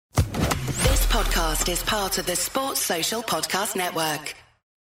podcast is part of the Sports Social Podcast Network.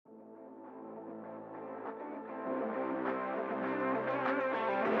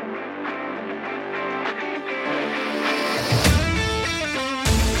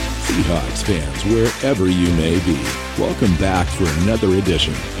 Seahawks fans, wherever you may be, welcome back for another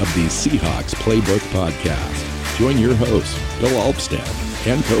edition of the Seahawks Playbook podcast. Join your host, Bill Alpstead,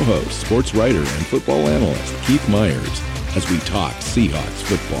 and co-host, sports writer and football analyst Keith Myers, as we talk Seahawks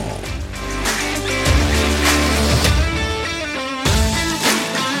football.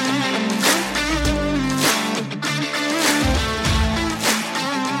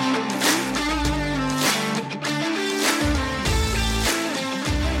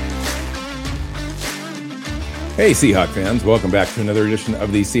 Hey, Seahawk fans. Welcome back to another edition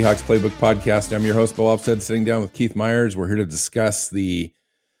of the Seahawks Playbook podcast. I'm your host, Bill Alpstead, sitting down with Keith Myers. We're here to discuss the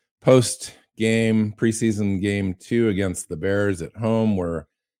post-game preseason game 2 against the Bears at home, where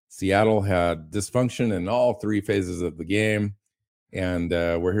Seattle had dysfunction in all three phases of the game. And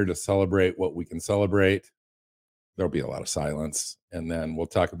we're here to celebrate what we can celebrate. There'll be a lot of silence. And then we'll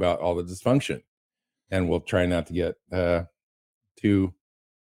talk about all the dysfunction. And we'll try not to get too,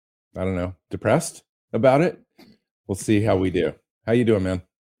 depressed about it. We'll see how we do. How you doing, man?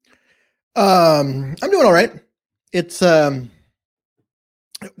 I'm doing all right. It's that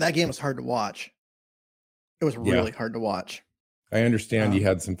game was hard to watch. It was really hard to watch. I understand you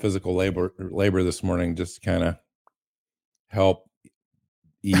had some physical labor this morning, just to kind of help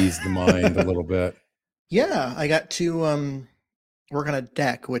ease the mind a little bit. Yeah, I got to work on a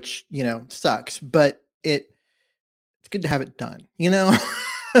deck, which sucks, but it's good to have it done.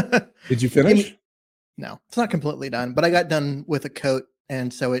 Did you finish? No, it's not completely done, but I got done with a coat,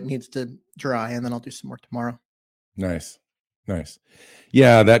 and so it needs to dry, and then I'll do some more tomorrow. Nice.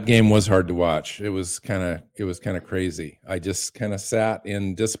 Yeah, that game was hard to watch. It was kind of crazy. I just kind of sat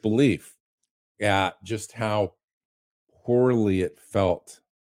in disbelief at just how poorly it felt,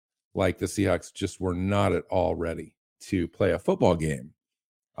 like the Seahawks just were not at all ready to play a football game.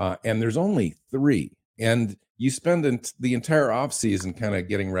 And there's only 3. And you spend the entire offseason kind of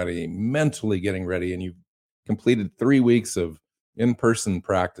mentally getting ready, and you've completed 3 weeks of in-person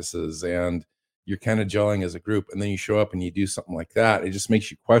practices, and you're kind of gelling as a group, and then you show up and you do something like that. It just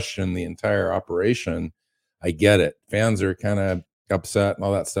makes you question the entire operation. I get it. Fans are kind of upset and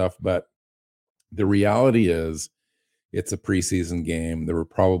all that stuff, but the reality is it's a preseason game. There were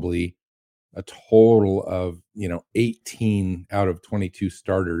probably a total of 18 out of 22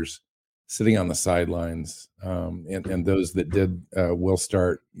 starters sitting on the sidelines, and those that did will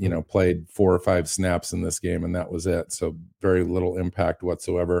start, played 4 or 5 snaps in this game, and that was it. So very little impact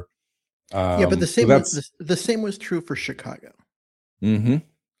whatsoever. But the same was true for Chicago. Mm-hmm.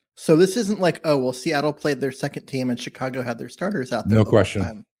 So this isn't like, Seattle played their second team and Chicago had their starters out there. No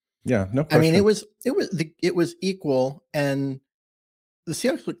question. Yeah, no question. I mean, it was equal, and the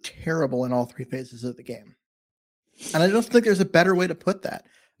Seahawks looked terrible in all 3 phases of the game. And I don't think there's a better way to put that.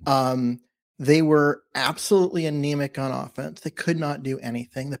 They were absolutely anemic on offense. They could not do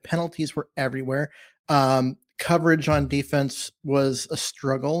anything. The penalties were everywhere. Coverage on defense was a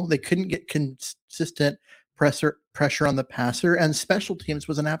struggle. They couldn't get consistent pressure on the passer, and special teams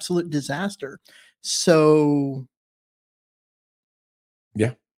was an absolute disaster. So,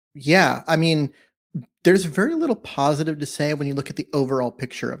 yeah. I mean, there's very little positive to say when you look at the overall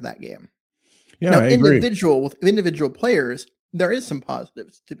picture of that game. Yeah, now, I agree. With individual players, there is some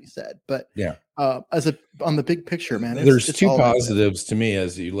positives to be said, but on the big picture, man, there's 2 positives to me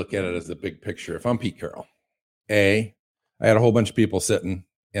as you look at it as the big picture. If I'm Pete Carroll, I had a whole bunch of people sitting,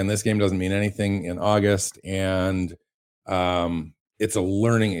 and this game doesn't mean anything in August, and it's a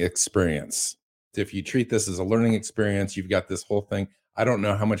learning experience. If you treat this as a learning experience, you've got this whole thing. I don't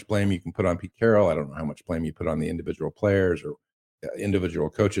know how much blame you can put on Pete Carroll. I don't know how much blame you put on the individual players or individual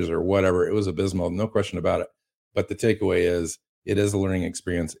coaches or whatever. It was abysmal, no question about it. But the takeaway is it is a learning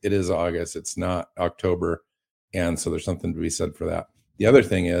experience. It is August. It's not October. And so there's something to be said for that. The other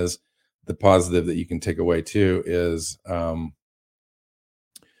thing is the positive that you can take away too is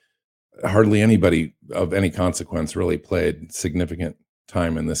hardly anybody of any consequence really played significant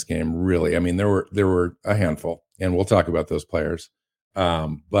time in this game. Really. I mean, there were a handful, and we'll talk about those players.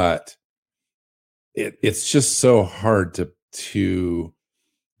 But it's just so hard to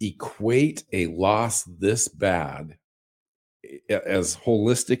equate a loss this bad, as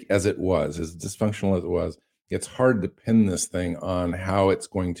holistic as it was, as dysfunctional as it was. It's hard to pin this thing on how it's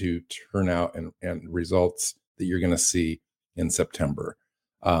going to turn out and results that you're going to see in September.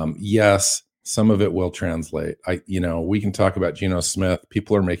 Yes, Some of it will translate. We can talk about Geno Smith.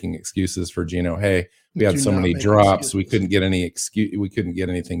 People are making excuses for Geno. Hey, we had so many drops. We couldn't get we couldn't get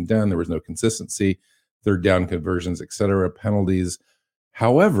anything done. There was no consistency, third down conversions, etc., penalties.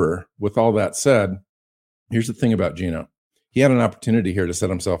 However, with all that said, here's the thing about Geno. He had an opportunity here to set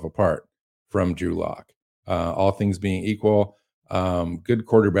himself apart from Drew Lock. All things being equal, good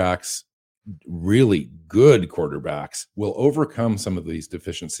quarterbacks, really good quarterbacks, will overcome some of these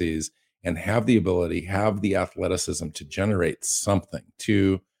deficiencies and have the ability, have the athleticism to generate something,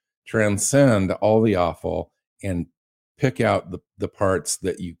 to transcend all the awful and pick out the parts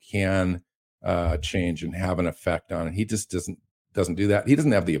that you can change and have an effect on. And he just doesn't do that. He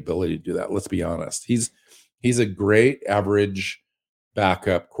doesn't have the ability to do that. Let's be honest. He's a great average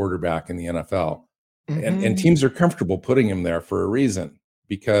backup quarterback in the NFL. And teams are comfortable putting him there for a reason,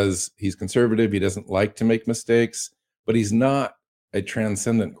 because he's conservative. He doesn't like to make mistakes, but he's not a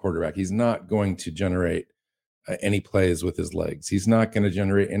transcendent quarterback. He's not going to generate any plays with his legs. He's not going to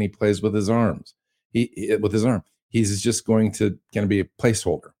generate any plays with his arms. He's just going to be a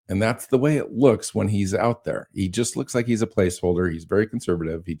placeholder. And that's the way it looks when he's out there. He just looks like he's a placeholder. He's very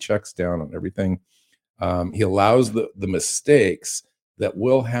conservative. He checks down on everything. He allows the mistakes that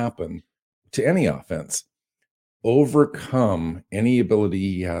will happen to any offense overcome any ability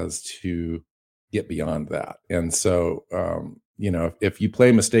he has to get beyond that. And so, if you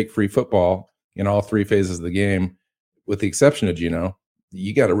play mistake-free football in all three phases of the game, with the exception of Geno,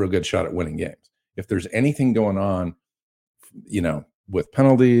 you got a real good shot at winning games. If there's anything going on, with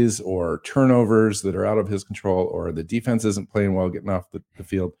penalties or turnovers that are out of his control, or the defense isn't playing well, getting off the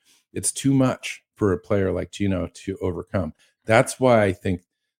field, it's too much for a player like Geno to overcome. That's why I think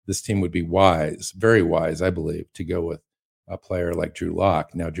this team would be wise, very wise, I believe, to go with a player like Drew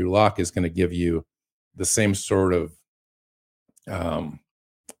Lock. Now, Drew Lock is going to give you the same sort of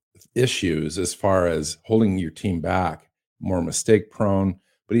issues as far as holding your team back, more mistake prone,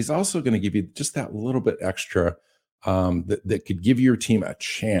 but he's also going to give you just that little bit extra that could give your team a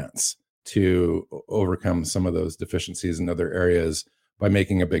chance to overcome some of those deficiencies in other areas by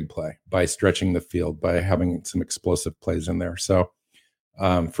making a big play, by stretching the field, by having some explosive plays in there. So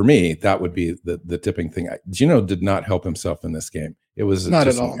for me, that would be the tipping thing. Geno did not help himself in this game. It was not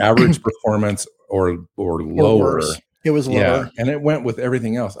just at all an average performance or lower. Worse. It was lower. Yeah, and it went with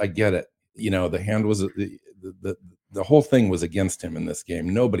everything else. I get it. The hand was the whole thing was against him in this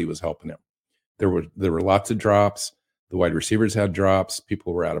game. Nobody was helping him. There were lots of drops. The wide receivers had drops.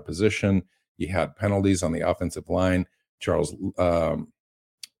 People were out of position. You had penalties on the offensive line. Charles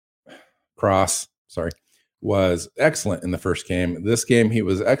Cross, was excellent in the first game. This game, he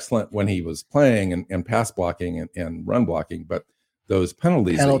was excellent when he was playing and pass blocking and run blocking. But those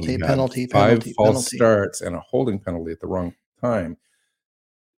penalties, five false starts and a holding penalty at the wrong time,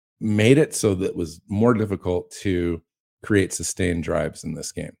 made it so that it was more difficult to create sustained drives in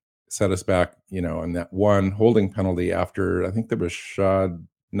this game. Set us back, and that one holding penalty after, I think there was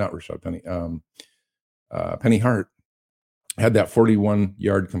Penny Hart had that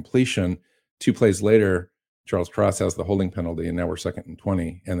 41-yard completion. 2 plays later, Charles Cross has the holding penalty, and now we're 2nd and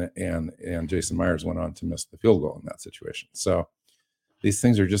 20, and Jason Myers went on to miss the field goal in that situation. So these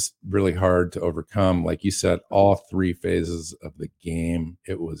things are just really hard to overcome. Like you said, all 3 phases of the game,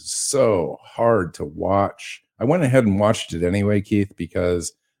 it was so hard to watch. I went ahead and watched it anyway, Keith,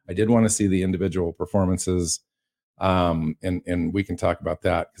 because I did want to see the individual performances, and we can talk about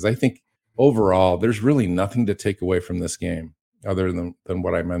that, because I think overall there's really nothing to take away from this game other than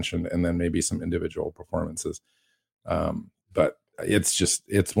what I mentioned, and then maybe some individual performances. But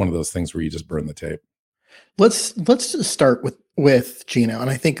it's one of those things where you just burn the tape. Let's just start with Geno, and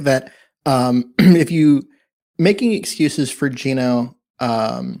I think that if you making excuses for Geno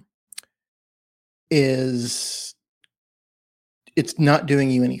it's not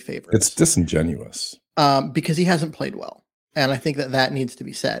doing you any favors. It's disingenuous because he hasn't played well, and I think that needs to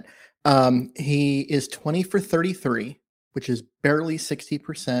be said. He is 20 for 33, which is barely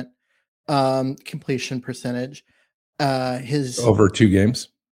 60% completion percentage. His over 2 games.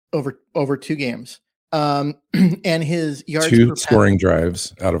 Over 2 games. And his yards 2 scoring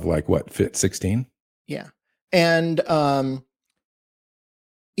drives out of 16? Yeah. And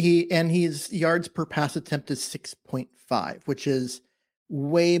his yards per pass attempt is 6.5, which is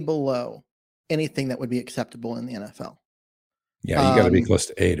way below anything that would be acceptable in the NFL. Yeah, you got to be close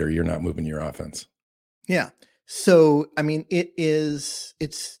to 8 or you're not moving your offense. Yeah. So, I mean,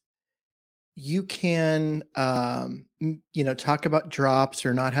 you can, talk about drops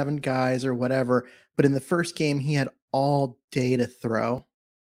or not having guys or whatever, but in the first game, he had all day to throw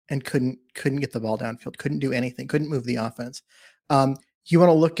and couldn't get the ball downfield, couldn't do anything, couldn't move the offense. you want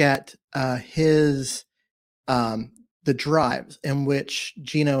to look at his the drives in which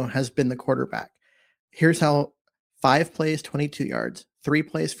Geno has been the quarterback. Here's how: 5 plays, 22 yards, 3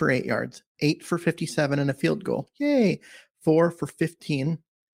 plays for 8 yards, 8 for 57 and a field goal. Yay. 4 for 15,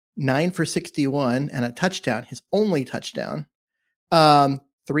 9 for 61 and a touchdown, his only touchdown.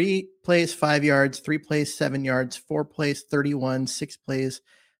 3 plays, 5 yards, 3 plays, 7 yards, 4 plays, 31, 6 plays,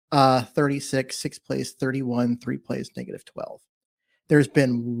 36, 6 plays, 31, 3 plays, -12. There's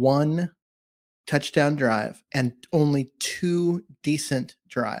been 1 touchdown drive and only 2 decent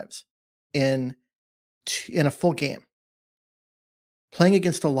drives in a full game, playing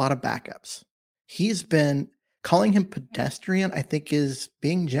against a lot of backups. He's been calling him pedestrian, I think, is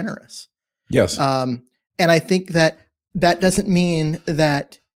being generous. Yes. And I think that doesn't mean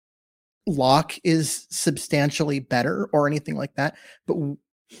that Locke is substantially better or anything like that, but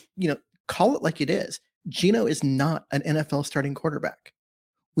call it like it is. Geno is not an NFL starting quarterback.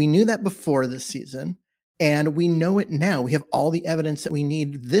 We knew that before this season, and we know it now. We have all the evidence that we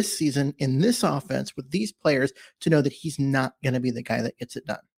need this season in this offense with these players to know that he's not going to be the guy that gets it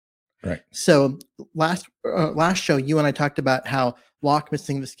done. Right. So last show, you and I talked about how Locke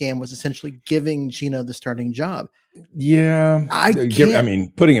missing this game was essentially giving Geno the starting job. Yeah. I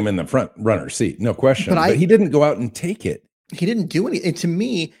mean, putting him in the front runner seat, no question. But he didn't go out and take it. He didn't do anything. And to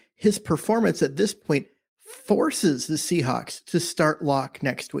me, his performance at this point forces the Seahawks to start Locke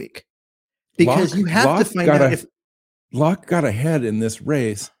next week, because you have to find out if Locke got ahead in this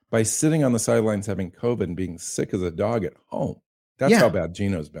race by sitting on the sidelines, having COVID and being sick as a dog at home. That's how bad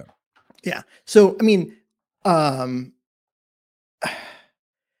Geno's been. Yeah. So, I mean,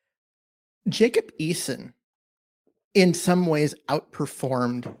 Jacob Eason in some ways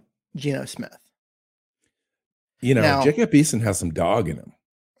outperformed Geno Smith. Now, Jacob Eason has some dog in him.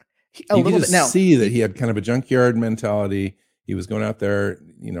 You could just see that he had kind of a junkyard mentality. He was going out there,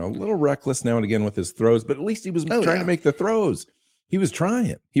 a little reckless now and again with his throws, but at least he was trying to make the throws. He was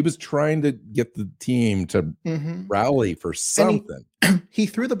trying. He was trying to get the team to rally for something. He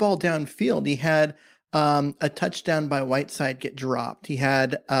threw the ball downfield. He had a touchdown by Whiteside get dropped. He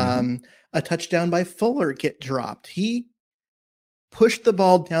had a touchdown by Fuller get dropped. He pushed the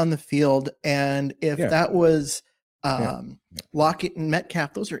ball down the field, and if that was Lockett and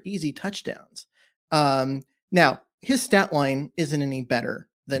Metcalf, those are easy touchdowns. Now, his stat line isn't any better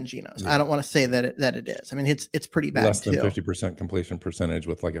than Geno's. I don't want to say that it is. I mean, it's pretty bad. Less than 50% completion percentage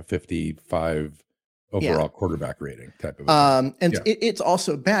with like a 55 overall quarterback rating type of it's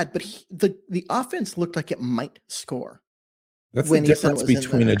also bad, but the offense looked like it might score. That's the difference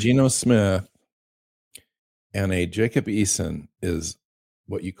between a Geno Smith and a Jacob Eason is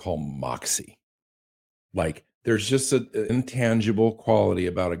what you call moxie. Like, there's just an intangible quality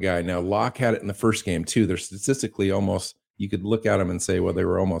about a guy. Now, Locke had it in the first game too. They're statistically almost, you could look at them and say, well, they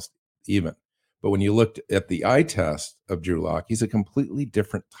were almost even. But when you looked at the eye test of Drew Lock, he's a completely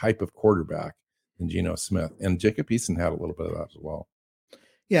different type of quarterback than Geno Smith. And Jacob Eason had a little bit of that as well.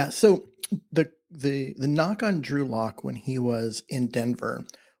 Yeah. So the knock on Drew Lock when he was in Denver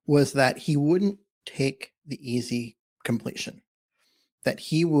was that he wouldn't take the easy completion, that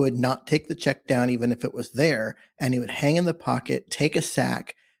he would not take the check down even if it was there, and he would hang in the pocket, take a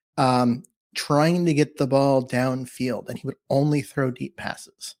sack, trying to get the ball downfield, and he would only throw deep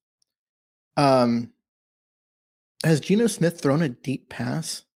passes. Has Geno Smith thrown a deep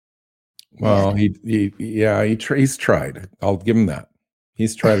pass? Well, he's tried. I'll give him that.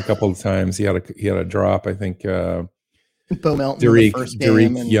 He's tried a couple of times. He had a drop, I think. Bo Melton Derek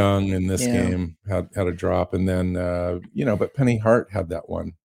Young in this game had a drop, and then but Penny Hart had that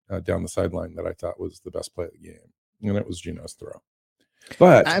one down the sideline that I thought was the best play of the game, and it was Geno's throw.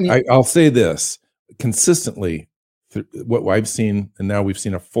 But I'll say this consistently: what I've seen, and now we've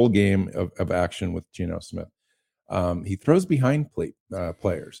seen a full game of action with Geno Smith. He throws behind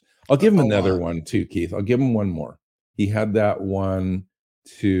players. I'll give him another one too, Keith. I'll give him one more. He had that one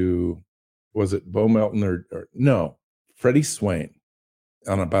to, was it Bo Melton or no? Freddie Swain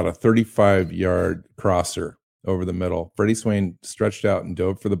on about a 35-yard crosser over the middle. Freddie Swain stretched out and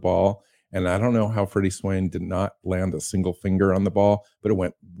dove for the ball. And I don't know how Freddie Swain did not land a single finger on the ball, but it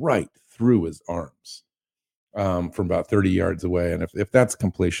went right through his arms from about 30 yards away. And if that's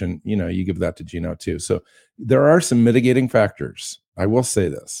completion, you give that to Geno too. So there are some mitigating factors. I will say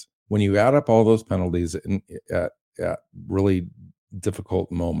this. When you add up all those penalties at really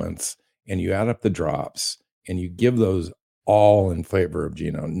difficult moments, and you add up the drops, and you give those all in favor of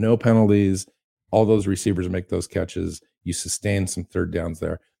Geno. No penalties. All those receivers make those catches. You sustain some third downs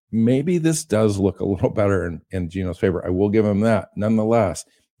there. Maybe this does look a little better in Geno's favor. I will give him that. Nonetheless,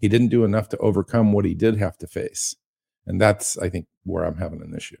 he didn't do enough to overcome what he did have to face. And that's, I think, where I'm having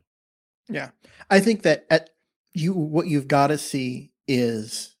an issue. Yeah. I think that what you've got to see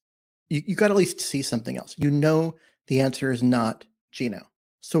is you got to at least see something else. The answer is not Geno.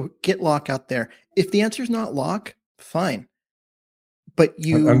 So get Locke out there. If the answer is not Locke, fine. But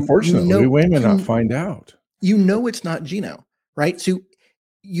unfortunately, we may not find out. It's not Geno, right? So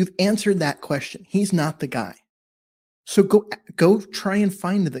you've answered that question. He's not the guy. So go try and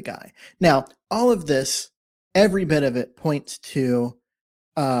find the guy. Now, all of this, every bit of it points to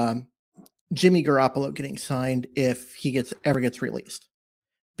Jimmy Garoppolo getting signed if he ever gets released,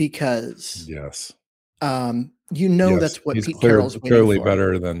 because yes, that's what he's Pete Carroll's clearly for.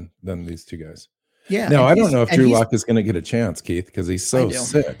 better than these two guys. Yeah. Now I don't know if Drew Lock is going to get a chance, Keith, because he's so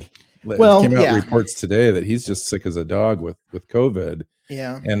sick. Well, it came out reports today that he's just sick as a dog with COVID.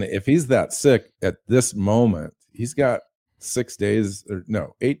 Yeah. And if he's that sick at this moment, he's got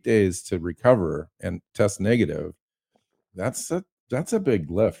 8 days to recover and test negative. That's a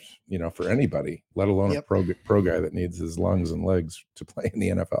big lift, for anybody, let alone a pro guy that needs his lungs and legs to play in the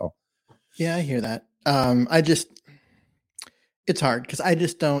NFL. Yeah, I hear that. It's hard because I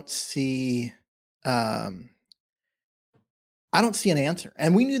just don't see, I don't see an answer.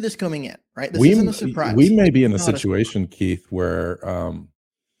 And we knew this coming in, right? This isn't a surprise. We may be in a situation, Keith, where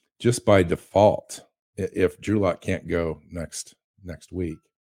just by default, if Drew Lock can't go next week,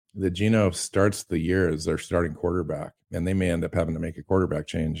 the Geno starts the year as their starting quarterback, and they may end up having to make a quarterback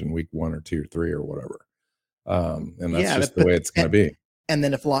change in week 1 or 2 or 3 or whatever. And that's just the way it's going to be. And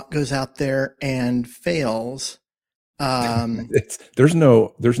then if Lock goes out there and fails, there's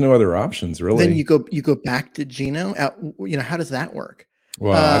no other options really. Then you go back to Geno. How does that work?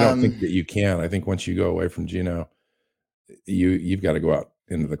 Well, I don't think that you can. I think once you go away from Geno, you've got to go out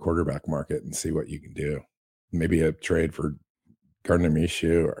into the quarterback market and see what you can do. Maybe a trade for Gardner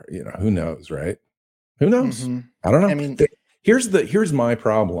Minshew, or who knows, right? Who knows? Mm-hmm. I don't know. I mean, here's my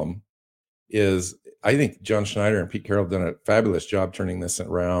problem is I think John Schneider and Pete Carroll have done a fabulous job turning this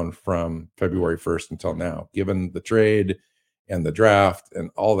around from February 1st until now, given the trade and the draft and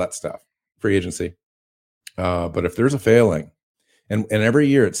all that stuff, free agency. But if there's a failing, and every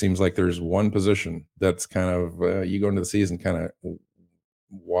year it seems like there's one position that's kind of you go into the season kind of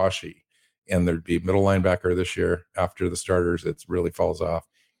washy, and there'd be middle linebacker this year after the starters, it really falls off,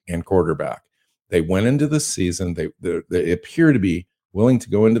 and quarterback. They went into the season, they appear to be willing to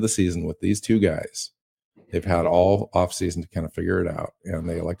go into the season with these two guys. They've had all offseason to kind of figure it out, and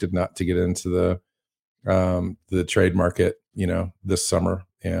they elected not to get into the trade market, this summer.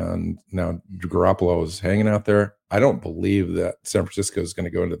 And now Garoppolo is hanging out there. I don't believe that San Francisco is going to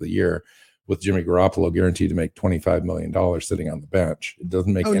go into the year with Jimmy Garoppolo guaranteed to make $25 million sitting on the bench. It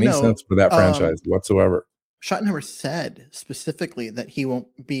doesn't make any sense for that franchise whatsoever. Schottenheimer said specifically that he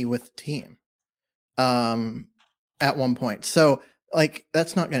won't be with the team at one point. So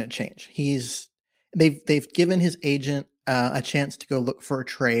that's not going to change. They've given his agent a chance to go look for a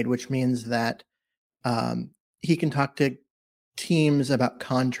trade, which means that he can talk to teams about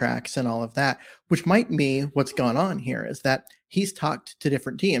contracts and all of that, which might be what's gone on here, is that he's talked to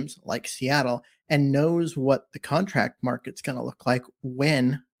different teams like Seattle and knows what the contract market's going to look like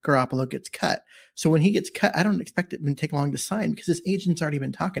when Garoppolo gets cut. So when he gets cut, I don't expect it to take long to sign because his agent's already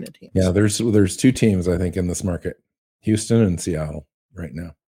been talking to teams. Yeah, there's 2 teams, I think, in this market, Houston and Seattle right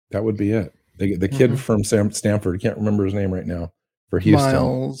now. That would be it. The kid from Stanford, I can't remember his name right now, for Houston.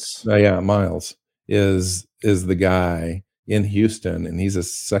 Miles. Miles is the guy in Houston, and he's a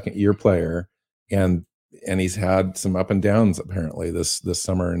second-year player, and he's had some up and downs apparently this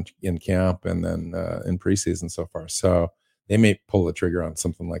summer in camp and then in preseason so far. So they may pull the trigger on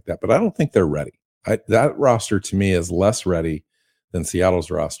something like that, but I don't think they're ready. That roster to me is less ready than Seattle's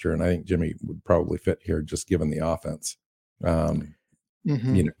roster, and I think Jimmy would probably fit here just given the offense. You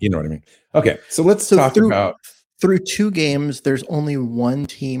know what I mean? Okay, so let's talk about through 2 games. There's only one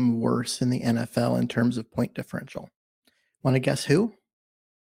team worse in the NFL in terms of point differential. Want to guess who?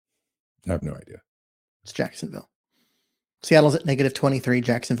 I have no idea. It's Jacksonville. Seattle's at -23.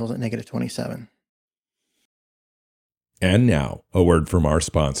 Jacksonville's at -27. And now, a word from our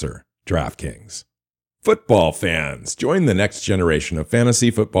sponsor, DraftKings. Football fans, join the next generation of fantasy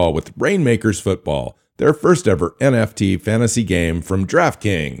football with Rainmakers Football, their first ever NFT fantasy game from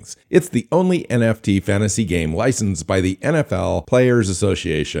DraftKings. It's the only NFT fantasy game licensed by the NFL Players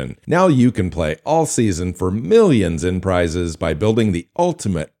Association. Now you can play all season for millions in prizes by building the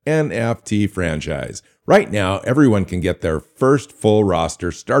ultimate NFT franchise. Right now, everyone can get their first full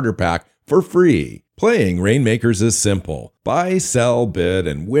roster starter pack for free. Playing Rainmakers is simple. Buy, sell, bid,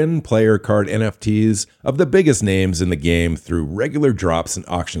 and win player card NFTs of the biggest names in the game through regular drops and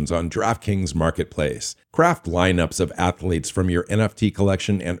auctions on DraftKings Marketplace. Craft lineups of athletes from your NFT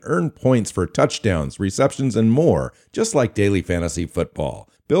collection and earn points for touchdowns, receptions, and more, just like daily fantasy football.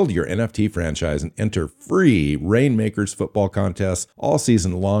 Build your NFT franchise and enter free Rainmakers football contests all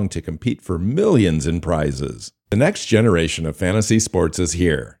season long to compete for millions in prizes. The next generation of fantasy sports is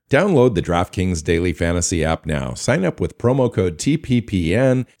here. Download the DraftKings Daily Fantasy app now. Sign up with promo code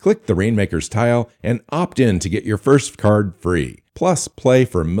TPPN, click the Rainmakers tile, and opt in to get your first card free. Plus, play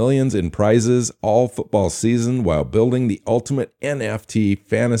for millions in prizes all football season while building the ultimate NFT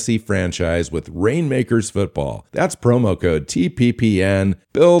fantasy franchise with Rainmakers Football. That's promo code TPPN.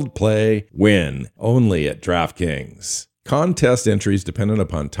 Build, play, win. Only at DraftKings. Contest entries dependent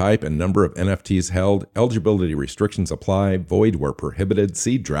upon type and number of NFTs held. Eligibility restrictions apply. Void where prohibited.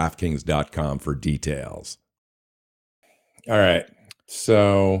 See DraftKings.com for details. All right.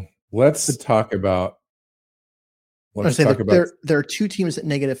 So let's talk about. There are two teams at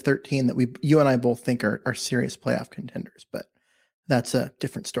 -13 that you and I both think are serious playoff contenders, but that's a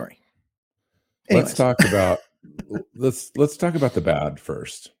different story. Anyways. Let's talk about let's talk about the bad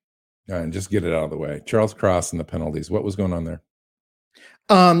first. And just get it out of the way. Charles Cross and the penalties. What was going on there?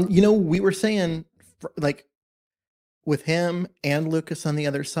 We were saying, like, with him and Lucas on the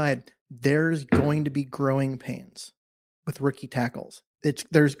other side, there's going to be growing pains with rookie tackles.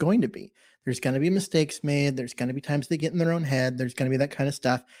 There's going to be mistakes made. There's going to be times they get in their own head. There's going to be that kind of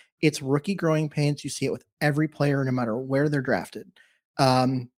stuff. It's rookie growing pains. You see it with every player, no matter where they're drafted.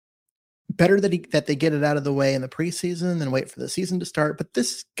 Better that they get it out of the way in the preseason than wait for the season to start, but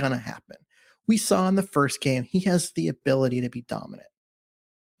this is gonna happen. We saw in the first game, he has the ability to be dominant.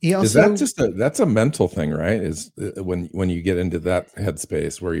 Is that just that's a mental thing, right? Is when you get into that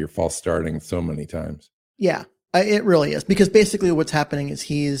headspace where you're false starting so many times. Yeah, it really is, because basically what's happening is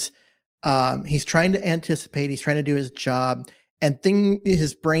he's trying to anticipate, he's trying to do his job, and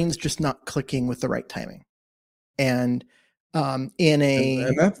his brain's just not clicking with the right timing. And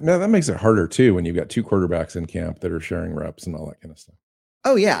that makes it harder too when you've got two quarterbacks in camp that are sharing reps and all that kind of stuff.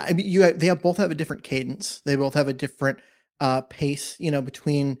 Oh yeah, I mean, they both have a different cadence. They both have a different pace.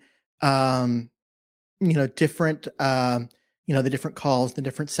 Between different the different calls, the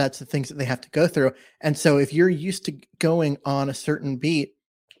different sets of things that they have to go through. And so if you're used to going on a certain beat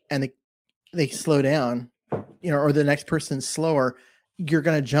and they slow down, or the next person's slower, you're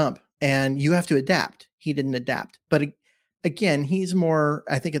going to jump and you have to adapt. He didn't adapt, but again, he's more,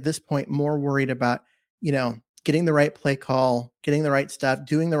 I think at this point, more worried about, getting the right play call, getting the right stuff,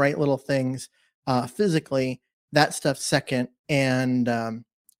 doing the right little things physically, that stuff second. And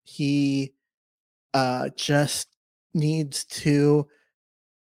he just needs to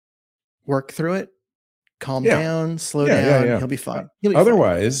work through it, calm down, slow down. He'll be fine.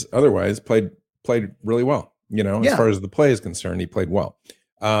 Otherwise, played really well. As far as the play is concerned, he played well.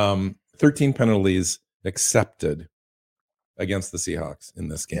 13 penalties accepted against the Seahawks in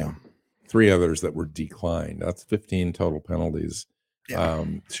this game. 3 others that were declined. That's 15 total penalties.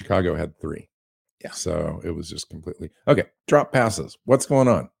 Chicago had 3. So it was just completely okay. Drop passes. What's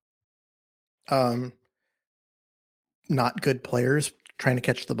going on? Not good players trying to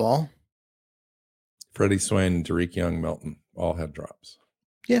catch the ball. Freddie Swain, Tariq Young, Melton all had drops.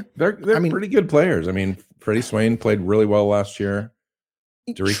 Yeah, they're pretty good players. I mean, Freddie Swain played really well last year.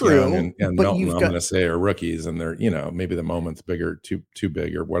 Tariq Young and Melton, I'm going to say, are rookies, and they're, maybe the moment's bigger, too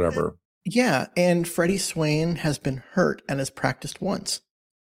big or whatever. Yeah, and Freddie Swain has been hurt and has practiced once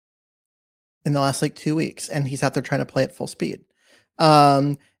in the last 2 weeks, and he's out there trying to play at full speed.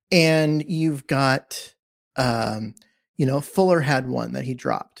 And you've got, Fuller had one that he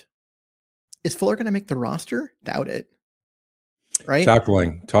dropped. Is Fuller going to make the roster? Doubt it. Right?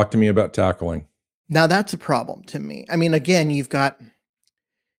 Tackling. Talk to me about tackling. Now that's a problem to me. I mean, again, you've got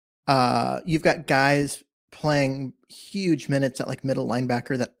guys playing huge minutes at middle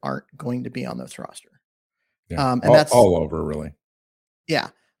linebacker that aren't going to be on this roster. Yeah. And that's all over, really. Yeah.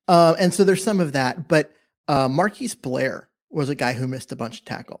 And so there's some of that, but Marquise Blair was a guy who missed a bunch of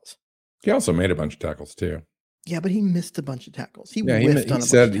tackles. He also made a bunch of tackles too. Yeah, but he missed a bunch of tackles. He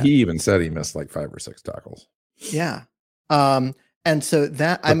even said he missed 5 or 6 tackles. Yeah. And so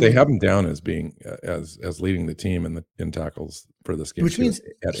that, they have him down as being as leading the team in tackles for this game, which means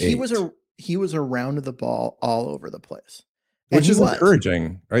he was around the ball all over the place, which is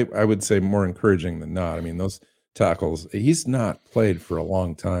encouraging. I would say more encouraging than not. I mean, those tackles, he's not played for a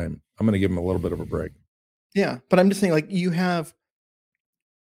long time. I'm going to give him a little bit of a break. Yeah, but I'm just saying, you have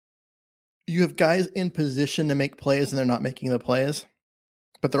guys in position to make plays and they're not making the plays.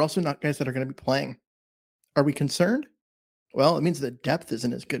 but they're also not guys that are going to be playing. Are we concerned? Well, it means the depth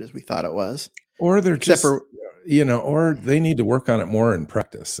isn't as good as we thought it was. Or they're Except just, or they need to work on it more in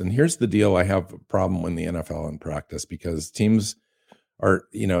practice. And here's the deal. I have a problem in the NFL in practice because teams are,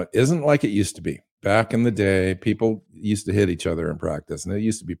 it isn't like it used to be. Back in the day, people used to hit each other in practice, and it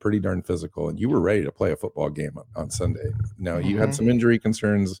used to be pretty darn physical, and you were ready to play a football game on Sunday. Now, you had some injury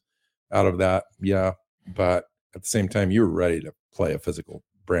concerns out of that, yeah, but at the same time, you were ready to play a physical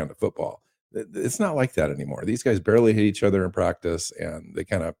brand of football. It's not like that anymore. These guys barely hit each other in practice, and they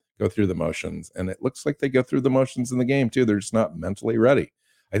kind of go through the motions, and it looks like they go through the motions in the game, too. They're just not mentally ready.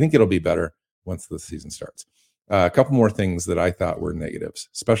 I think it'll be better once the season starts. A couple more things that I thought were negatives.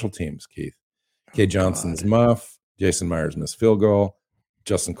 Special teams, Keith. Kay Johnson's muff, Jason Myers' missed field goal,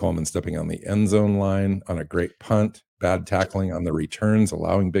 Justin Coleman stepping on the end zone line on a great punt, bad tackling on the returns,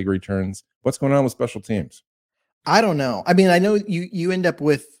 allowing big returns. What's going on with special teams? I don't know. I mean, I know you end up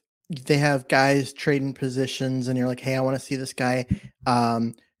with, they have guys trading positions and you're like, hey, I want to see this guy,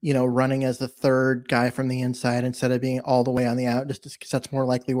 running as the third guy from the inside instead of being all the way on the out, just because that's more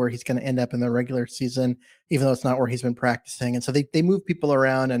likely where he's going to end up in the regular season, even though it's not where he's been practicing. And so they move people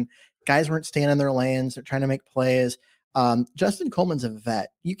around, and guys weren't staying in their lanes. They're trying to make plays. Justin Coleman's a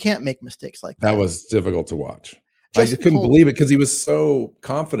vet. You can't make mistakes like that. That was difficult to watch. I just couldn't believe it because he was so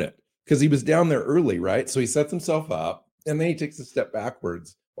confident because he was down there early, right? So he sets himself up, and then he takes a step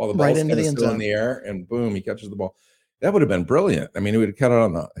backwards while the ball's kind of still in the air, and boom, he catches the ball. That would have been brilliant. I mean, it would have cut it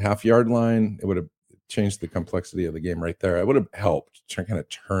on the half-yard line. It would have changed the complexity of the game right there. It would have helped to kind of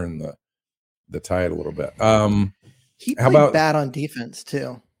turn the tide a little bit. He played bad on defense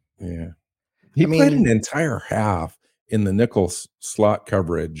too. Yeah. He played an entire half in the nickel slot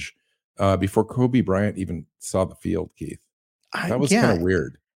coverage before Kobe Bryant even saw the field, Keith. That was kind of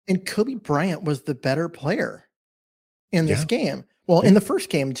weird. And Kobe Bryant was the better in this game. Well, in the first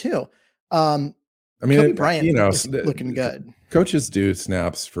game too. Kobe Bryant is looking good. Coaches do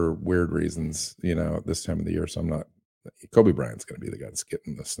snaps for weird reasons, this time of the year. So Kobe Bryant's going to be the guy that's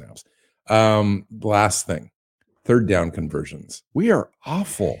getting the snaps. Last thing, third down conversions. We are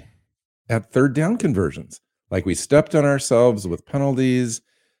awful at third down conversions. Like, we stepped on ourselves with penalties.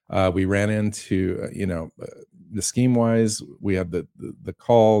 We ran into, the scheme wise, we had the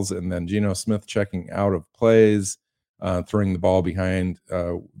calls, and then Geno Smith checking out of plays, throwing the ball behind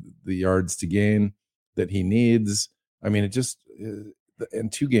the yards to gain that he needs. I mean, it just, in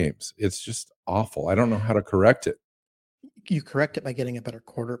 2 games, it's just awful. I don't know how to correct it. You correct it by getting a better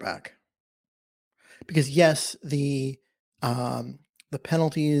quarterback. Because yes, the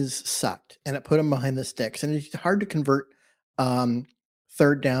penalties sucked and it put them behind the sticks, and it's hard to convert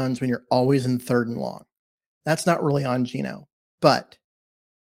third downs when you're always in third and long. That's not really on Geno, but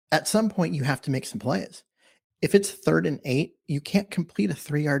at some point you have to make some plays. If it's 3rd and 8, you can't complete a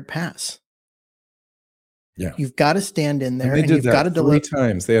 3-yard pass. Yeah, you've got to stand in there, and you've got to deliver 3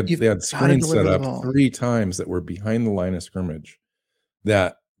 times. They had screens set up 3 times that were behind the line of scrimmage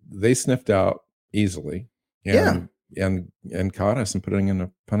that they sniffed out easily. And caught us and putting in a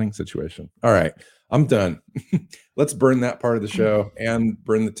punting situation. All right, I'm done. Let's burn that part of the show and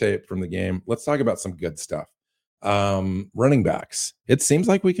burn the tape from the game. Let's talk about some good stuff. Running backs. It seems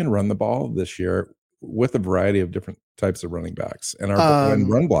like we can run the ball this year with a variety of different types of running backs, and our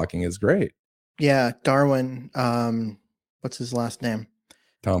run blocking is great. Yeah, Darwin. What's his last name?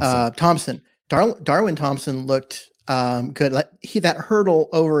 Thompson. Darwin Thompson looked good. Like that hurdle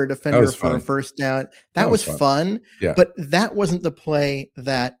over a defender for a first down. That was fun. Yeah. But that wasn't the play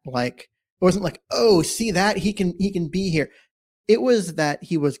that, like, it wasn't like, oh, see that he can be here. It was that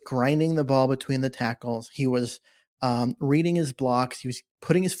he was grinding the ball between the tackles. He was reading his blocks. He was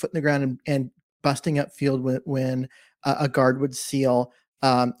putting his foot in the ground and busting up field when a guard would seal.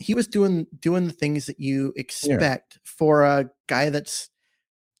 He was doing the things that you expect for a guy that's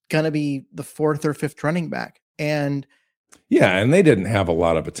going to be the 4th or 5th running back. And they didn't have a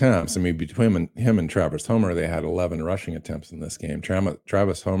lot of attempts. I mean, between him and Travis Homer, they had 11 rushing attempts in this game.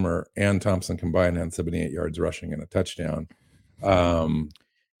 Travis Homer and Thompson combined had 78 yards rushing and a touchdown.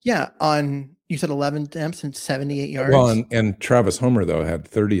 You said 11 attempts and 78 yards. Well, and Travis Homer, though, had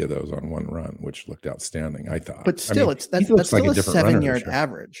 30 of those on one run, which looked outstanding, I thought. But still, that's still a 7-yard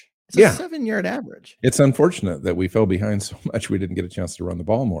average. It's a 7-yard average. It's unfortunate that we fell behind so much we didn't get a chance to run the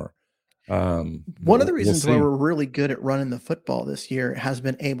ball more. One of the reasons why we're really good at running the football this year has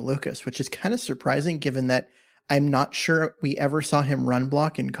been Abe Lucas, which is kind of surprising given that I'm not sure we ever saw him run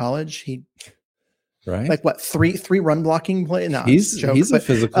block in college. Like what, three run blocking play? No, he's a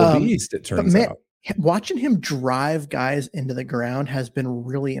physical beast, it turns out. Watching him drive guys into the ground has been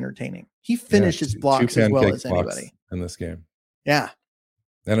really entertaining. He finishes blocks as well as anybody in this game. Yeah.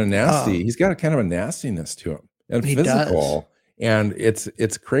 and a nasty. He's got a kind of a nastiness to him, and He physical. And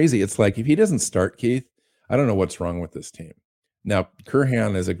it's crazy. It's like if he doesn't start, Keith, I don't know what's wrong with this team. Now,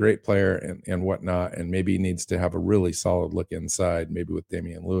 Curhan is a great player and whatnot, and maybe he needs to have a really solid look inside, maybe with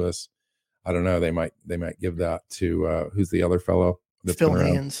Damian Lewis. I don't know. They might give that to who's the other fellow that's Phil been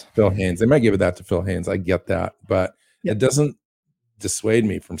around? Haynes. Phil Haynes. They might give that to Phil Haynes. I get that, but Yep. it doesn't dissuade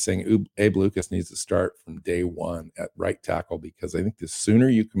me from saying Abe Lucas needs to start from day one at right tackle, because I think the sooner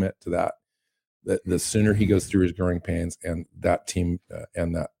you commit to that, the sooner he goes through his growing pains, and that team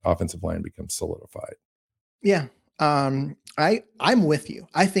and that offensive line becomes solidified. Yeah. I'm with you.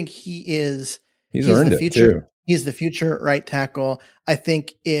 I think he's earned the it future. too. He's the future right tackle. I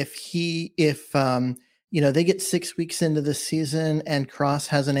think if they get 6 weeks into the season and Cross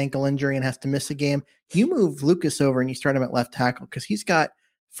has an ankle injury and has to miss a game, you move Lucas over and you start him at left tackle, because he's got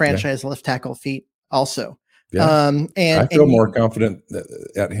franchise left tackle feet also. Yeah. And I feel more confident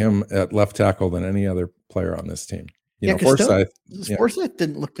at him at left tackle than any other player on this team. Forsythe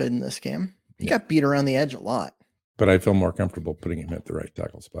didn't look good in this game. He got beat around the edge a lot. But I feel more comfortable putting him at the right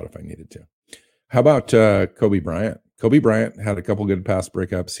tackle spot if I needed to. How about Kobe Bryant? Kobe Bryant had a couple good pass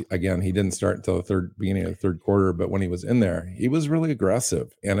breakups. Again, he didn't start until the beginning of the third quarter, but when he was in there, he was really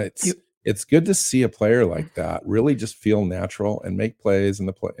aggressive. And it's good to see a player like that really just feel natural and make plays in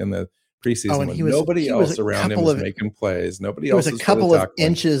the preseason when nobody else around him was making plays. Nobody else was a couple of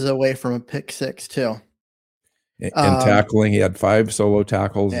inches away from a pick six too. And tackling, he had 5 solo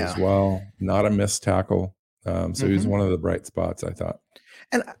tackles as well, not a missed tackle. So he was one of the bright spots, I thought.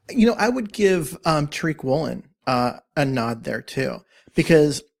 And, I would give Tariq Woolen a nod there too,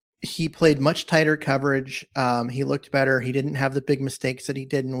 because he played much tighter coverage. He looked better. He didn't have the big mistakes that he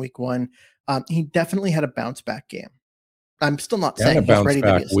did in week 1. He definitely had a bounce back game. I'm still not saying he's ready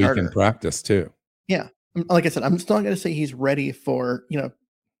to be a starter. Week in practice too. Yeah. Like I said, I'm still not going to say he's ready for,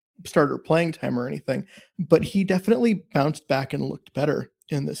 starter playing time or anything, but he definitely bounced back and looked better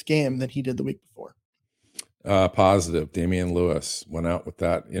in this game than he did the week before. Positive. Damian Lewis went out with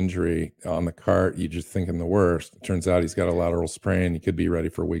that injury on the cart. You just thinking the worst. It turns out he's got a lateral sprain. He could be ready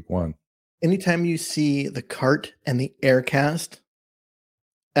for week 1. Anytime you see the cart and the air cast,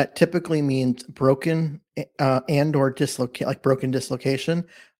 that typically means broken and or broken dislocation,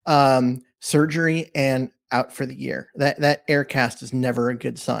 surgery, and out for the year. That air cast is never a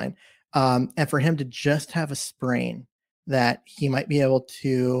good sign. And for him to just have a sprain that he might be able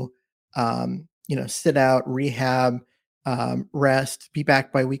to, sit out, rehab, rest, be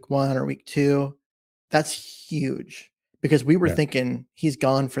back by week 1 or week 2, that's huge, because we were thinking he's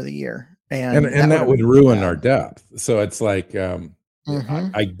gone for the year. And that would ruin our depth. So it's like,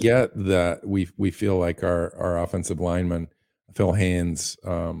 I get that we feel like our offensive lineman, Phil Haynes,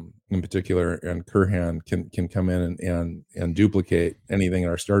 in particular, and Curhan can come in and duplicate anything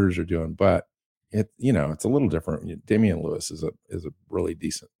our starters are doing, but it's a little different. Damian Lewis is a really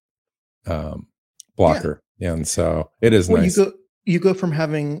decent blocker, and so it is nice. You go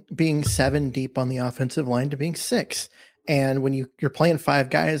from being 7 deep on the offensive line to being 6, and when you're playing 5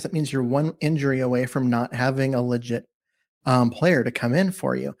 guys, that means you're 1 injury away from not having a legit player to come in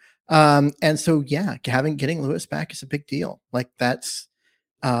for you. And so, getting Lewis back is a big deal. Like that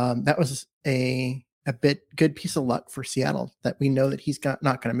was a good piece of luck for Seattle, that we know that he's not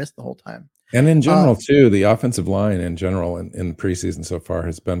going to miss the whole time. And in general, too, the offensive line in general in preseason so far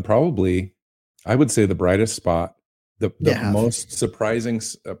has been probably, I would say, the brightest spot, the most surprising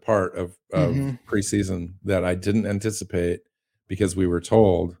part of preseason that I didn't anticipate, because we were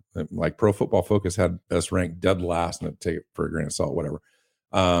told, like Pro Football Focus had us ranked dead last, and take it for a grain of salt, whatever.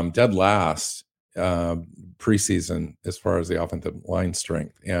 Dead last preseason as far as the offensive line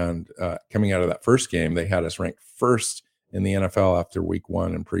strength. And coming out of that first game, they had us ranked first in the NFL after week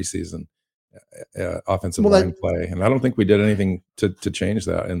 1 in preseason offensive line play. And I don't think we did anything to change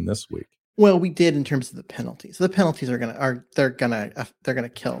that in this week. Well, we did in terms of the penalties. The penalties are gonna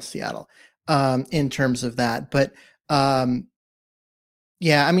kill Seattle in terms of that. But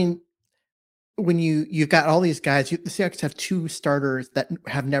when you've got all these guys, the Seahawks have 2 starters that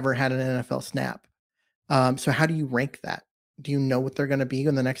have never had an NFL snap. So how do you rank that? Do you know what they're going to be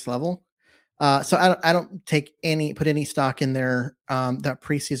on the next level? So I don't put any stock in their that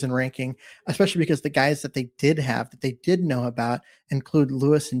preseason ranking, especially because the guys that they did know about include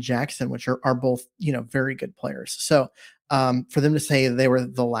Lewis and Jackson, which are both very good players. So for them to say they were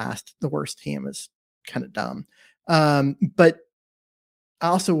the worst team is kind of dumb. But I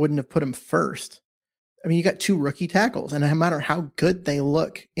also wouldn't have put them first. I mean, you got 2 rookie tackles, and no matter how good they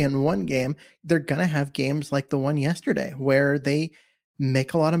look in one game, they're gonna have games like the one yesterday where they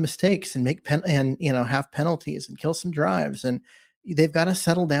make a lot of mistakes and have penalties and kill some drives. And they've got to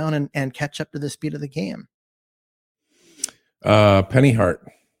settle down and catch up to the speed of the game. Penny Hart,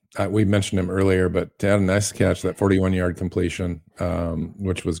 we mentioned him earlier, but had a nice catch, that 41-yard completion,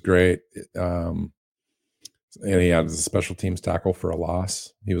 which was great. And he had a special teams tackle for a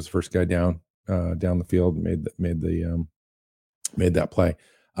loss. He was the first guy down the field and made that play.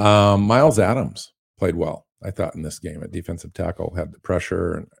 Miles Adams played well, I thought, in this game at defensive tackle, had the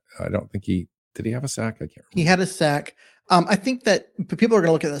pressure, and I don't think did he have a sack? I can't remember. He had a sack. I think that people are going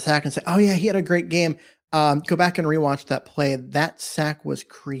to look at the sack and say, oh yeah, he had a great game. Go back and rewatch that play. That sack was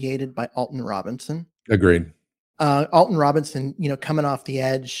created by Alton Robinson. Agreed. Alton Robinson, coming off the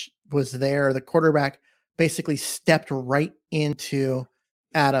edge, was there. The quarterback basically stepped right into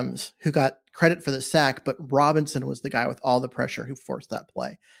Adams, who got credit for the sack, but Robinson was the guy with all the pressure who forced that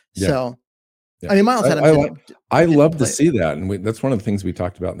play. Yeah. So, yeah. I mean, Miles Adams. I love to see that, and that's one of the things we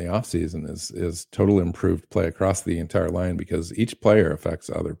talked about in the offseason is total improved play across the entire line, because each player affects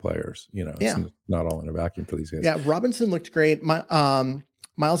other players. It's not all in a vacuum for these guys. Yeah, Robinson looked great.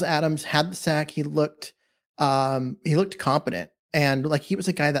 Miles Adams had the sack. He looked competent, and like he was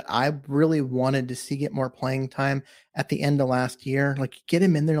a guy that I really wanted to see get more playing time at the end of last year. Like, get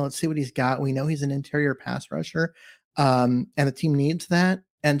him in there. Let's see what he's got. We know he's an interior pass rusher, and the team needs that.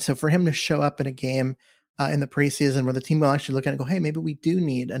 And so for him to show up in a game in the preseason where the team will actually look at it and go, hey, maybe we do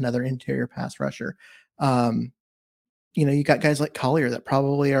need another interior pass rusher. You got guys like Collier that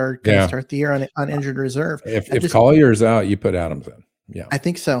probably are going to start the year on injured reserve. If Collier's out, you put Adams in. Yeah, I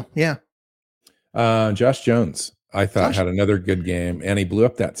think so. Yeah. Josh Jones, I thought, had another good game, and he blew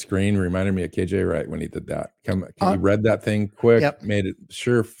up that screen. Reminded me of KJ Wright when he did that. He read that thing quick, made it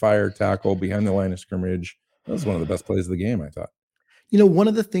surefire tackle behind the line of scrimmage. That was one of the best plays of the game, I thought. One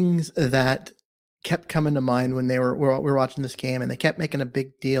of the things that kept coming to mind when we were watching this game, and they kept making a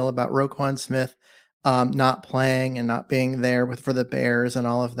big deal about Roquan Smith not playing and not being there for the Bears and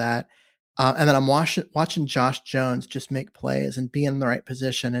all of that. And then I'm watching Josh Jones just make plays and be in the right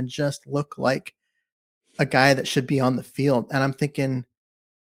position and just look like a guy that should be on the field. And I'm thinking,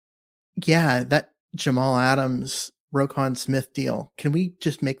 yeah, that Jamal Adams, Roquan Smith deal, can we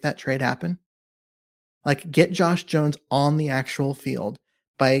just make that trade happen? Like, get Josh Jones on the actual field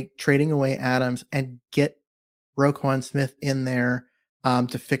by trading away Adams and get Roquan Smith in there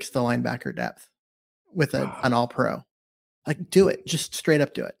to fix the linebacker depth with an all-pro. Like, do it. Just straight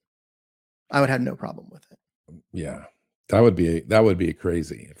up do it. I would have no problem with it. Yeah, that would be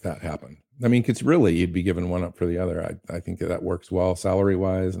crazy if that happened. I mean, because really you'd be giving one up for the other. I think that works well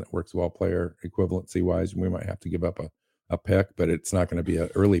salary-wise, and it works well player equivalency-wise. We might have to give up a pick, but it's not going to be an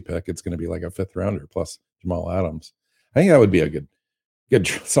early pick. It's going to be like a 5th rounder plus Jamal Adams. I think that would be a good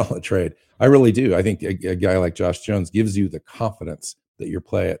solid trade. I really do. I think a guy like Josh Jones gives you the confidence that your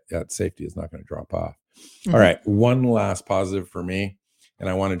play at safety is not going to drop off. Mm-hmm. All right, one last positive for me, and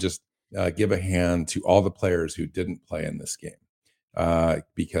I want to just give a hand to all the players who didn't play in this game,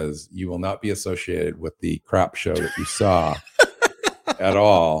 because you will not be associated with the crap show that you saw at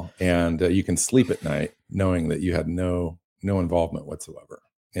all, and you can sleep at night knowing that you had no involvement whatsoever,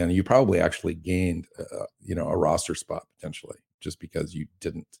 and you probably actually gained a roster spot potentially just because you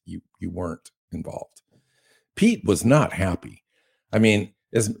weren't involved. Pete was not happy. I mean,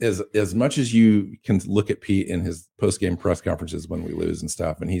 as much as you can look at Pete in his post-game press conferences when we lose and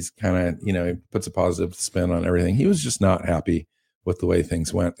stuff, and he's kind of he puts a positive spin on everything, he was just not happy with the way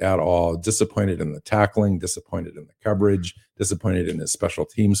things went at all. Disappointed in the tackling, disappointed in the coverage, disappointed in his special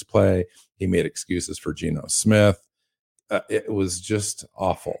teams play. He made excuses for Geno Smith. It was just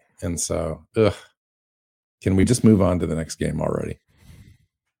awful. And so, can we just move on to the next game already?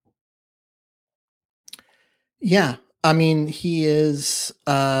 Yeah. I mean, he is,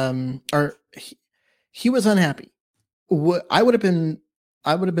 he was unhappy. I would have been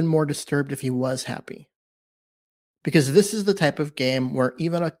more disturbed if he was happy, because this is the type of game where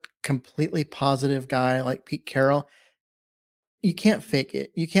even a completely positive guy like Pete Carroll, you can't fake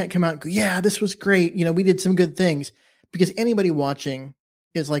it. You can't come out and go, yeah, this was great. We did some good things, because anybody watching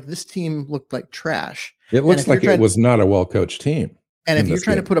is like, this team looked like trash. It looks like it was not a well-coached team. And if you're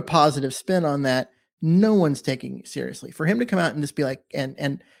trying to put a positive spin on that, no one's taking you seriously. For him to come out and just be like,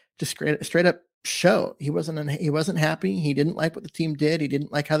 and just straight up show he wasn't happy. He didn't like what the team did. He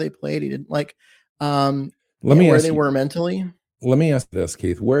didn't like how they played. He didn't like where they were mentally. Let me ask this,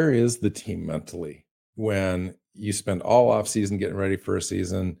 Keith. Where is the team mentally when you spend all off season getting ready for a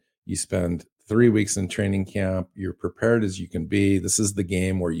season? You spend 3 weeks in training camp. You're prepared as you can be. This is the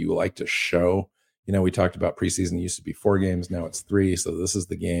game where you like to show. We talked about preseason used to be 4 games. Now it's 3. So this is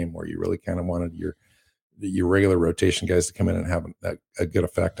the game where you really kind of wanted your regular rotation guys to come in and have a good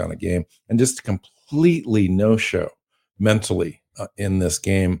effect on a game, and just completely no show mentally in this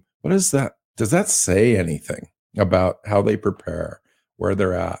game. What is that? Does that say anything about how they prepare, where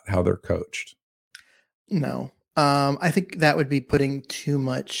they're at, how they're coached? No. I think that would be putting too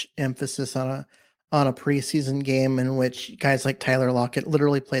much emphasis on a preseason game in which guys like Tyler Lockett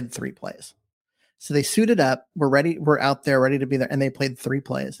literally played 3 plays. So they suited up, we're out there ready to be there, and they played 3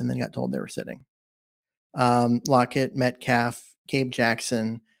 plays and then got told they were sitting. Lockett, Metcalf, Gabe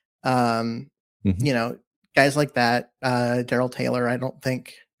Jackson, guys like that, Darrell Taylor, I don't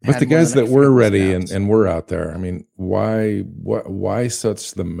think. But the guys that were ready and were out there, I mean, why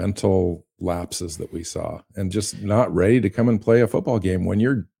such the mental lapses that we saw and just not ready to come and play a football game when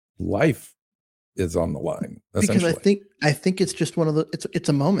your life is on the line? Because I think it's just one of the it's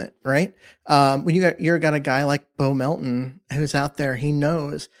a moment, right? When you're got a guy like Bo Melton who's out there, he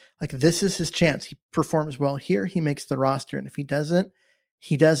knows like this is his chance. He performs well here, he makes the roster, and if he doesn't,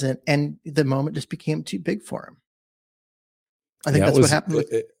 he doesn't. And the moment just became too big for him. I think that's what happened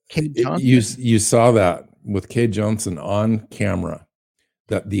with Cade Johnson. You saw that with Cade Johnson on camera,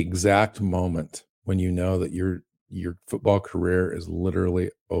 that the exact moment when you know that your football career is literally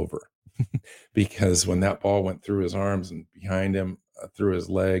over. Because when that ball went through his arms and behind him, through his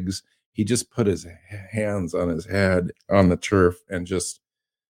legs, he just put his hands on his head on the turf and just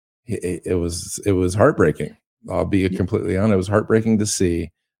it was heartbreaking. I'll be completely honest. It was heartbreaking to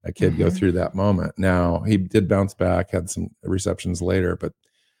see a kid go through that moment. Now, he did bounce back, had some receptions later, but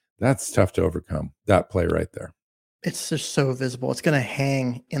that's tough to overcome, that play right there. It's just so visible. It's going to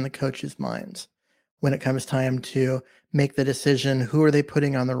hang in the coaches' minds when it comes time to make the decision. Who are they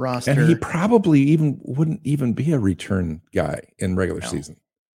putting on the roster? And he probably wouldn't even be a return guy in regular season.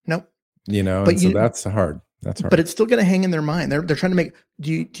 Nope. But so that's hard. That's hard. But it's still going to hang in their mind. They're trying to make,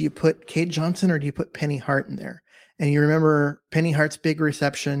 do you put Cade Johnson or do you put Penny Hart in there? And you remember Penny Hart's big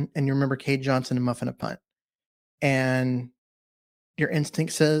reception, and you remember Cade Johnson and muffing a punt. And your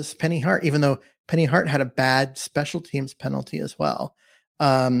instinct says Penny Hart, even though Penny Hart had a bad special teams penalty as well.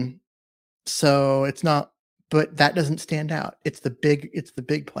 So it's not, but that doesn't stand out. It's the big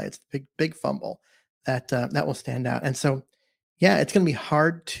play. It's the big fumble that will stand out. And so, yeah, it's going to be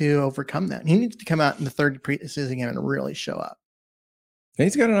hard to overcome that. He needs to come out in the third preseason game and really show up. And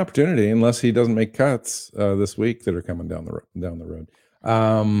he's got an opportunity, unless he doesn't make cuts this week that are coming down the road.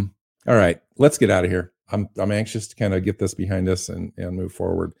 All right, let's get out of here. I'm anxious to kind of get this behind us and move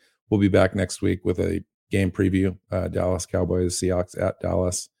forward. We'll be back next week with a game preview. Dallas Cowboys, Seahawks at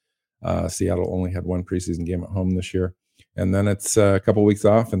Dallas. Seattle only had 1 preseason game at home this year, and then it's a couple weeks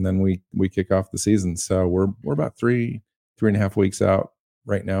off, and then we kick off the season. So we're about 3.5 weeks out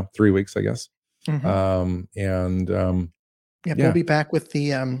right now. 3 weeks, I guess. We'll be back with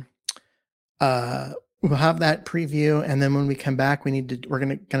the we'll have that preview, and then when we come back, we're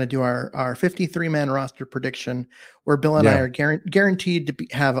gonna do our 53-man roster prediction, where Bill and I are guaranteed to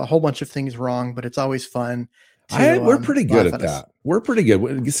have a whole bunch of things wrong, but it's always fun. We're pretty good at that. We're pretty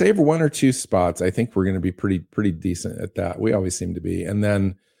good. Save 1 or 2 spots, I think we're going to be pretty decent at that. We always seem to be. And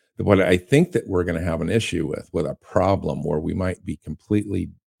then what I think that we're going to have an issue with a problem where we might be completely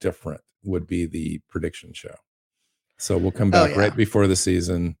different would be the prediction show. So we'll come back right before the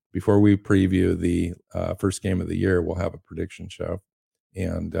season, before we preview the first game of the year. We'll have a prediction show,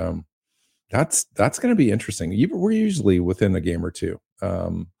 and that's going to be interesting. We're usually within a game or 2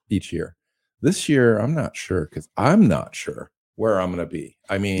 each year. This year, I'm not sure, because I'm not sure where I'm going to be.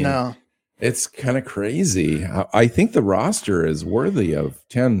 I mean, it's kind of crazy. I think the roster is worthy of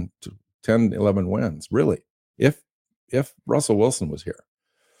 10, 11 wins, really, if Russell Wilson was here.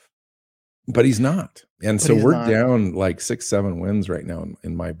 But he's not. And so we're down like 6-7 wins right now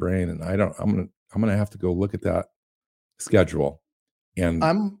in my brain. And I'm going to have to go look at that schedule and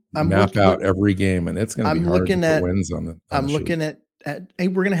map out every game. And it's going to be hard to put wins on the looking at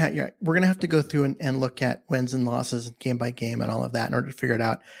we're going to have to go through and look at wins and losses game by game and all of that in order to figure it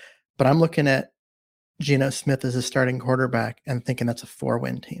out. But I'm looking at Geno Smith as a starting quarterback and thinking that's a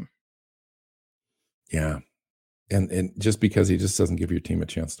 4-win team. Yeah. And just because he just doesn't give your team a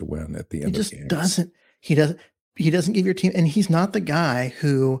chance to win at the end of games. He doesn't give your team, and he's not the guy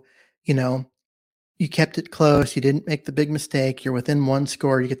who, you kept it close, you didn't make the big mistake, you're within 1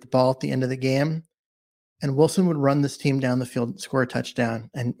 score, you get the ball at the end of the game, and Wilson would run this team down the field and score a touchdown,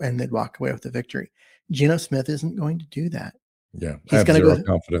 and they'd walk away with the victory. Geno Smith isn't going to do that. Yeah, I have zero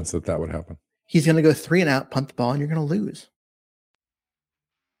confidence that would happen. He's going to go 3 and out, punt the ball, and you're going to lose.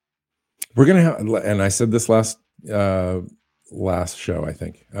 We're going to have, and I said this last show, I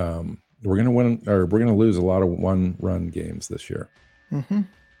think, we're going to win, or we're going to lose a lot of 1-run games this year.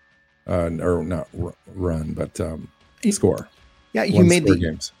 Or not run, but score. Yeah, you made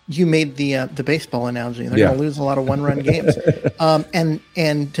the baseball analogy. They're going to lose a lot of one-run games.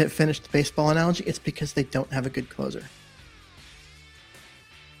 And to finish the baseball analogy, it's because they don't have a good closer.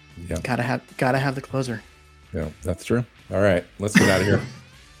 Yeah, gotta have the closer. Yeah, that's true. All right, let's get out of here.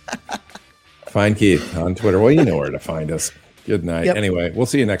 Find Keith on Twitter. Well, you know where to find us. Good night. Yep. Anyway, we'll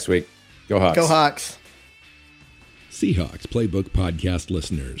see you next week. Go Hawks. Go Hawks. Seahawks Playbook podcast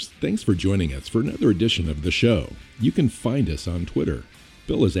listeners, thanks for joining us for another edition of the show. You can find us on Twitter.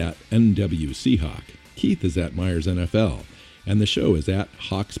 Bill is at NW Seahawk, Keith is at Myers NFL, and the show is at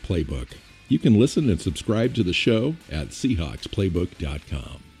Hawks Playbook. You can listen and subscribe to the show at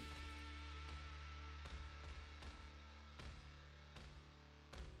SeahawksPlaybook.com.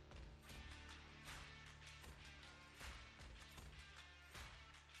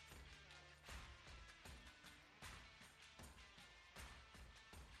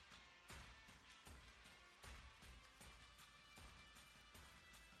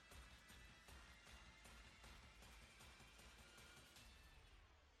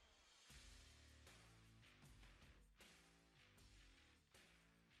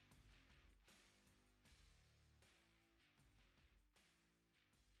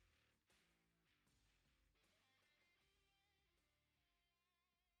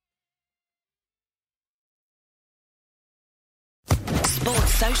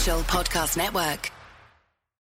 Sports Social Podcast Network.